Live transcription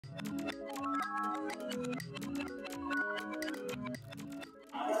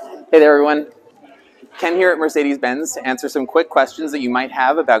Hey there everyone, Ken here at Mercedes-Benz to answer some quick questions that you might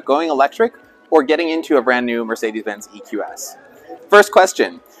have about going electric or getting into a brand new Mercedes-Benz EQS. First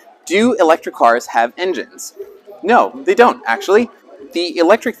question, do electric cars have engines? No, they don't actually. The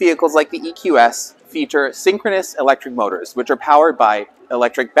electric vehicles like the EQS feature synchronous electric motors, which are powered by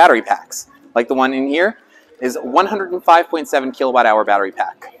electric battery packs. Like the one in here is a 105.7 kilowatt hour battery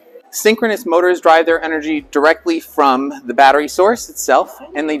pack. Synchronous motors drive their energy directly from the battery source itself,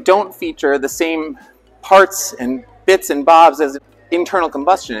 and they don't feature the same parts and bits and bobs as an internal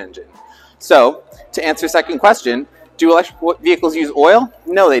combustion engine. So, to answer your second question, do electric vehicles use oil?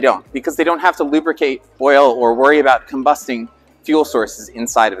 No, they don't, because they don't have to lubricate oil or worry about combusting fuel sources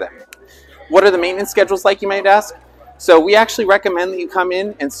inside of them. What are the maintenance schedules like, you might ask? So we actually recommend that you come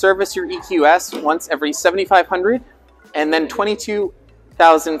in and service your EQS once every 7,500 and then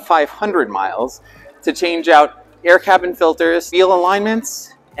 22,500 miles to change out air cabin filters, wheel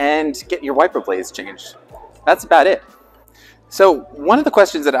alignments, and get your wiper blades changed. That's about it. So one of the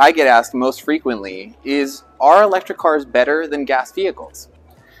questions that I get asked most frequently is, are electric cars better than gas vehicles?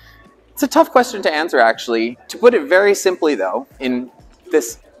 It's a tough question to answer actually. To put it very simply though, in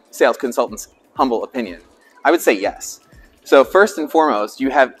this sales consultant's humble opinion, I would say yes. So first and foremost,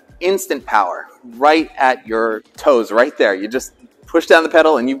 you have instant power right at your toes, right there. You just push down the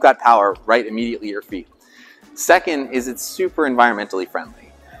pedal and you've got power right immediately at your feet. Second is it's super environmentally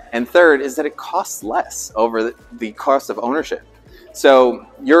friendly. And third is that it costs less over the cost of ownership. So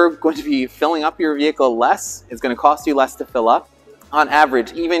you're going to be filling up your vehicle less. It's going to cost you less to fill up. On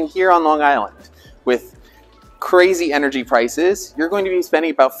average, even here on Long Island, with crazy energy prices, you're going to be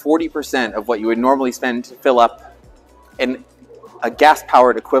spending about 40% of what you would normally spend to fill up a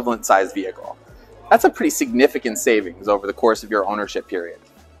gas-powered equivalent size vehicle. That's a pretty significant savings over the course of your ownership period.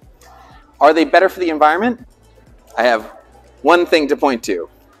 Are they better for the environment? I have one thing to point to.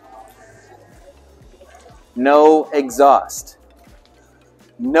 No exhaust.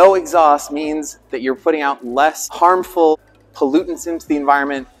 No exhaust means that you're putting out less harmful pollutants into the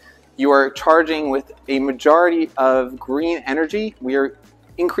environment. You are charging with a majority of green energy. We are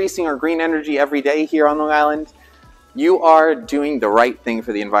increasing our green energy every day here on Long Island. You are doing the right thing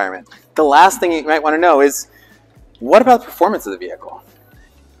for the environment. The last thing you might want to know is, what about the performance of the vehicle?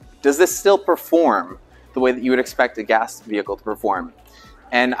 Does this still perform the way that you would expect a gas vehicle to perform?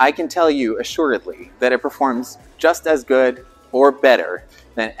 And I can tell you assuredly that it performs just as good or better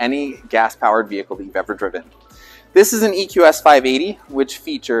than any gas-powered vehicle that you've ever driven. This is an EQS 580, which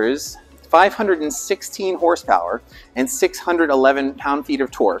features 516 horsepower and 611 pound-feet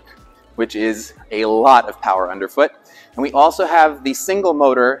of torque, which is a lot of power underfoot. And we also have the single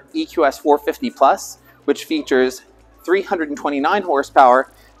motor EQS 450 Plus, which features 329 horsepower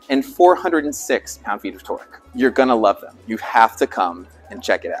and 406 pound-feet of torque. You're gonna love them. You have to come and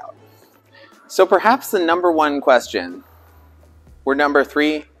check it out. So perhaps the number one question, or number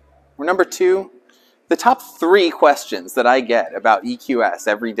two, the top three questions that I get about EQS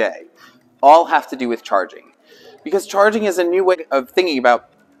every day all have to do with charging. Because charging is a new way of thinking about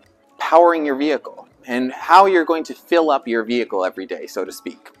powering your vehicle and how you're going to fill up your vehicle every day, so to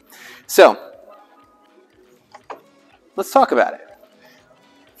speak. So, let's talk about it.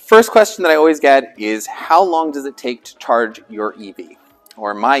 First question that I always get is, how long does it take to charge your EV?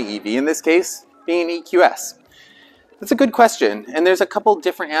 Or my EV, in this case, being an EQS. That's a good question, and there's a couple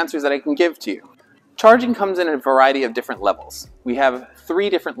different answers that I can give to you. Charging comes in a variety of different levels. We have 3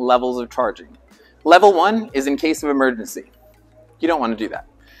 different levels of charging. Level 1 is in case of emergency. You don't want to do that.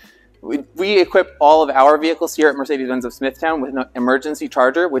 We equip all of our vehicles here at Mercedes-Benz of Smithtown with an emergency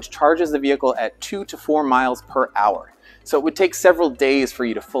charger, which charges the vehicle at 2 to 4 miles per hour. So it would take several days for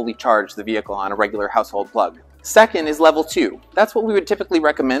you to fully charge the vehicle on a regular household plug. Second is level 2. That's what we would typically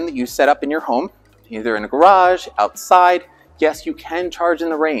recommend that you set up in your home, either in a garage, outside. Yes, you can charge in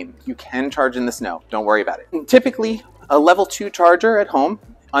the rain. You can charge in the snow. Don't worry about it. And typically, a level 2 charger at home,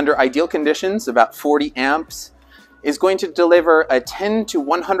 under ideal conditions, about 40 amps, is going to deliver a 10 to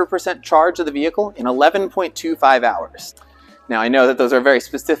 100% charge of the vehicle in 11.25 hours. Now, I know that those are very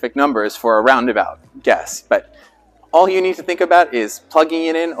specific numbers for a roundabout guess, but all you need to think about is plugging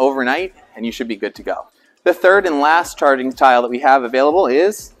it in overnight, and you should be good to go. The third and last charging style that we have available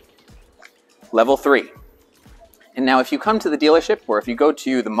is level 3. And now if you come to the dealership, or if you go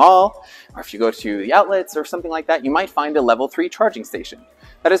to the mall, or if you go to the outlets or something like that, you might find a level 3 charging station.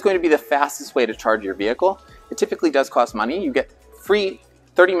 That is going to be the fastest way to charge your vehicle. It typically does cost money. You get free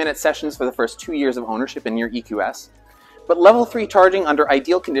 30-minute sessions for the first 2 years of ownership in your EQS. But level 3 charging under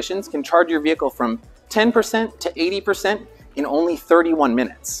ideal conditions can charge your vehicle from 10% to 80% in only 31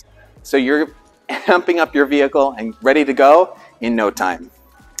 minutes. So you're amping up your vehicle and ready to go in no time.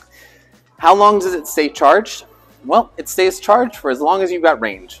 How long does it stay charged? Well, it stays charged for as long as you've got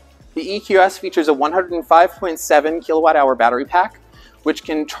range. The EQS features a 105.7 kilowatt hour battery pack, which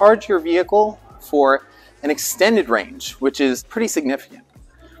can charge your vehicle for an extended range, which is pretty significant.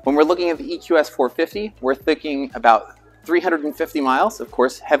 When we're looking at the EQS 450, we're thinking about 350 miles, of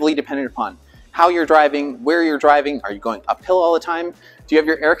course, heavily dependent upon how you're driving, where you're driving. Are you going uphill all the time? Do you have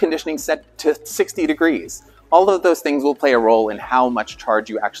your air conditioning set to 60 degrees? All of those things will play a role in how much charge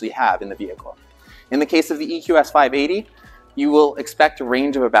you actually have in the vehicle. In the case of the EQS 580, you will expect a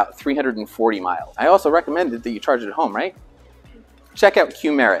range of about 340 miles. I also recommended that you charge it at home, right? Check out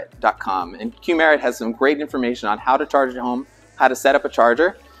qmerit.com, and qmerit has some great information on how to charge at home, how to set up a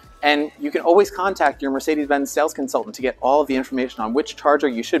charger, and you can always contact your Mercedes-Benz sales consultant to get all of the information on which charger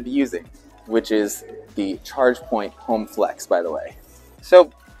you should be using, which is the ChargePoint Home Flex, by the way. So,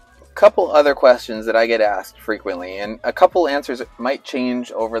 a couple other questions that I get asked frequently, and a couple answers might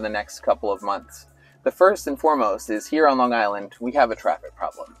change over the next couple of months. The first and foremost is here on Long Island, we have a traffic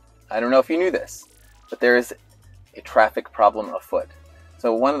problem. I don't know if you knew this, but there is a traffic problem afoot.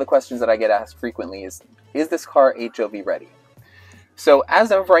 So one of the questions that I get asked frequently is this car HOV ready? So as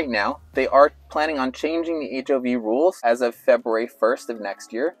of right now, they are planning on changing the HOV rules as of February 1st of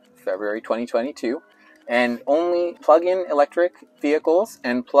next year, February 2022, and only plug-in electric vehicles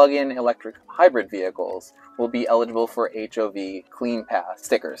and plug-in electric hybrid vehicles will be eligible for HOV Clean Pass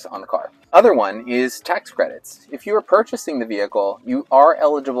stickers on the car. Other one is tax credits. If you are purchasing the vehicle, you are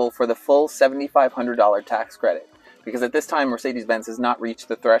eligible for the full $7,500 tax credit, because at this time Mercedes-Benz has not reached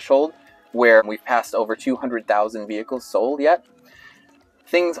the threshold where we've passed over 200,000 vehicles sold yet.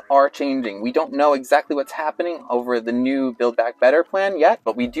 Things are changing. We don't know exactly what's happening over the new Build Back Better plan yet,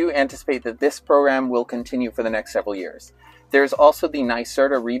 but we do anticipate that this program will continue for the next several years. There's also the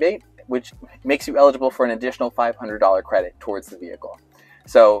NYSERDA rebate, which makes you eligible for an additional $500 credit towards the vehicle.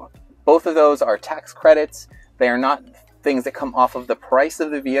 So both of those are tax credits. They are not things that come off of the price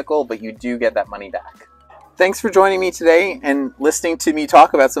of the vehicle, but you do get that money back. Thanks for joining me today and listening to me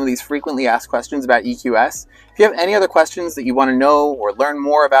talk about some of these frequently asked questions about EQS. If you have any other questions that you want to know or learn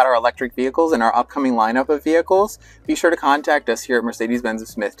more about our electric vehicles and our upcoming lineup of vehicles, be sure to contact us here at Mercedes-Benz of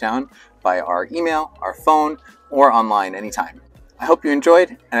Smithtown via our email, our phone, or online anytime. I hope you enjoyed,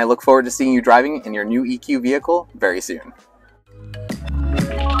 and I look forward to seeing you driving in your new EQ vehicle very soon.